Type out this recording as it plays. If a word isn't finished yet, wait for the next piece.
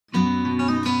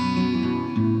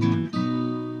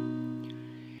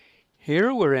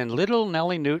Here we're in little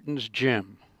Nellie Newton's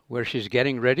gym, where she's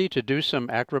getting ready to do some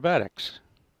acrobatics.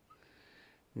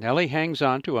 Nellie hangs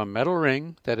onto a metal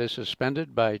ring that is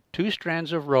suspended by 2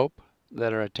 strands of rope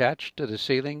that are attached to the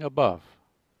ceiling above.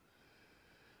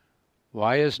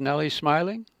 Why is Nellie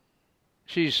smiling?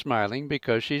 She's smiling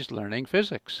because she's learning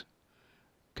physics,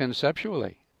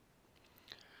 conceptually.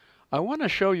 I want to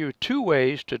show you 2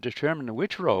 ways to determine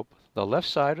which rope, the left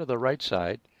side or the right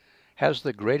side, has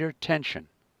the greater tension.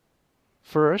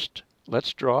 First,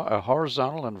 let's draw a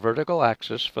horizontal and vertical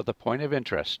axis for the point of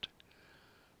interest,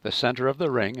 the center of the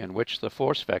ring in which the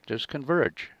force vectors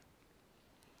converge.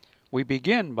 We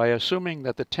begin by assuming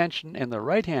that the tension in the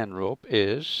right-hand rope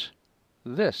is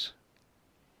this.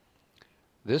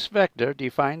 This vector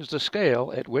defines the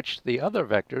scale at which the other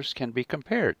vectors can be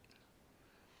compared.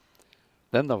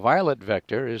 Then the violet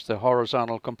vector is the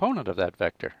horizontal component of that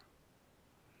vector.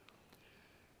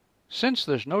 Since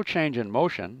there's no change in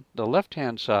motion, the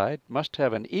left-hand side must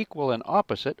have an equal and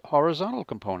opposite horizontal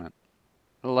component,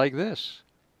 like this.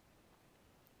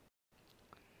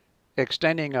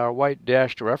 Extending our white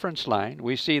dashed reference line,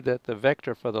 we see that the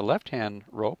vector for the left-hand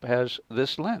rope has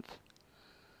this length,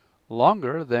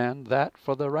 longer than that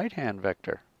for the right-hand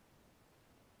vector.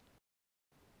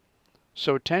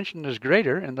 So tension is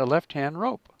greater in the left-hand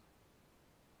rope.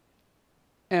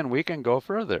 And we can go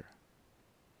further.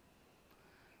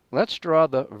 Let's draw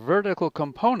the vertical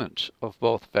components of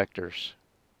both vectors.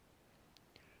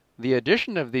 The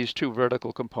addition of these 2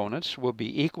 vertical components will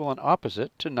be equal and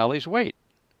opposite to Nellie's weight,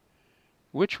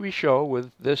 which we show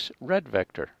with this red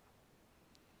vector.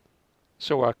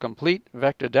 So our complete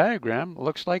vector diagram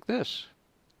looks like this.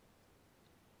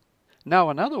 Now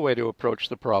another way to approach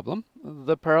the problem,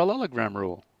 the parallelogram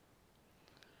rule.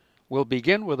 We'll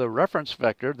begin with a reference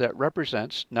vector that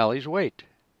represents Nellie's weight.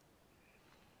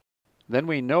 Then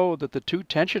we know that the 2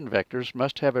 tension vectors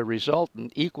must have a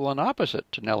resultant equal and opposite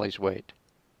to Nellie's weight,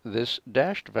 this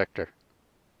dashed vector.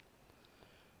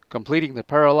 Completing the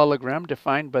parallelogram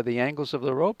defined by the angles of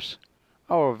the ropes,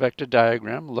 our vector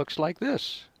diagram looks like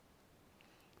this.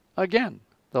 Again,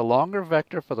 the longer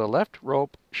vector for the left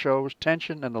rope shows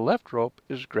tension in the left rope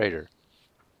is greater.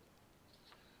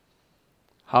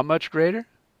 How much greater?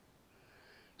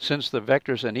 Since the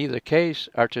vectors in either case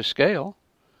are to scale,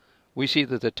 we see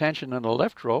that the tension in the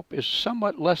left rope is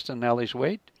somewhat less than Nellie's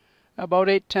weight, about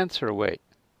 8/10 her weight,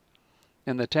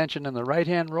 and the tension in the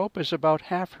right-hand rope is about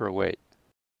half her weight.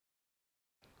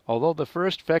 Although the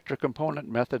first vector component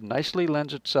method nicely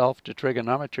lends itself to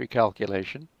trigonometry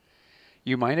calculation,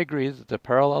 you might agree that the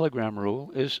parallelogram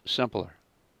rule is simpler.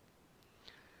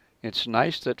 It's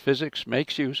nice that physics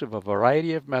makes use of a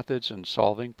variety of methods in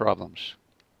solving problems.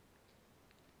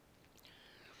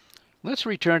 Let's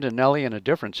return to Nellie in a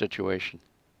different situation.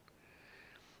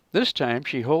 This time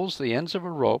she holds the ends of a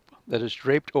rope that is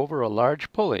draped over a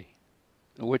large pulley,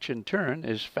 which in turn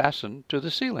is fastened to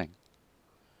the ceiling.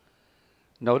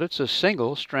 Note it's a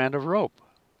single strand of rope.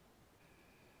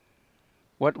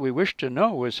 What we wish to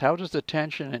know is how does the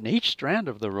tension in each strand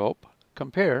of the rope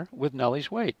compare with Nellie's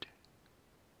weight?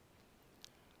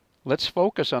 Let's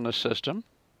focus on a system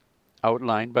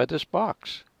outlined by this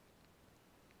box.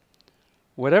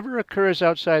 Whatever occurs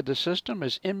outside the system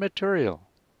is immaterial.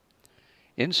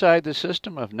 Inside the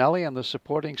system of Nellie and the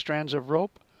supporting strands of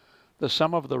rope, the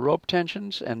sum of the rope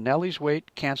tensions and Nellie's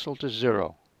weight cancel to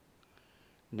 0.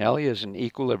 Nellie is in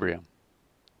equilibrium.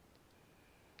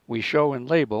 We show and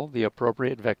label the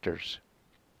appropriate vectors.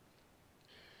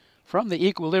 From the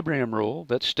equilibrium rule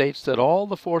that states that all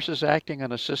the forces acting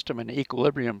on a system in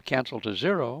equilibrium cancel to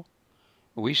 0,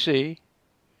 we see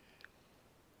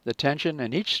the tension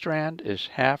in each strand is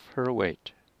half her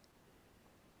weight.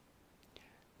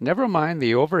 Never mind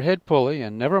the overhead pulley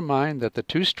and never mind that the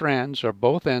 2 strands are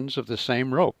both ends of the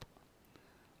same rope.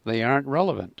 They aren't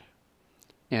relevant.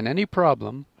 In any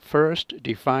problem, first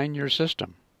define your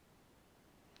system.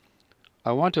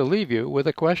 I want to leave you with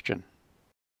a question.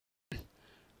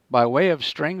 By way of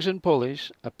strings and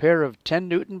pulleys, a pair of 10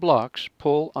 Newton blocks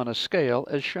pull on a scale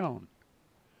as shown.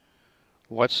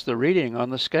 What's the reading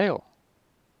on the scale?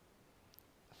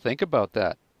 Think about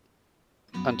that.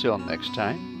 Until next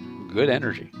time, good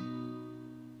energy.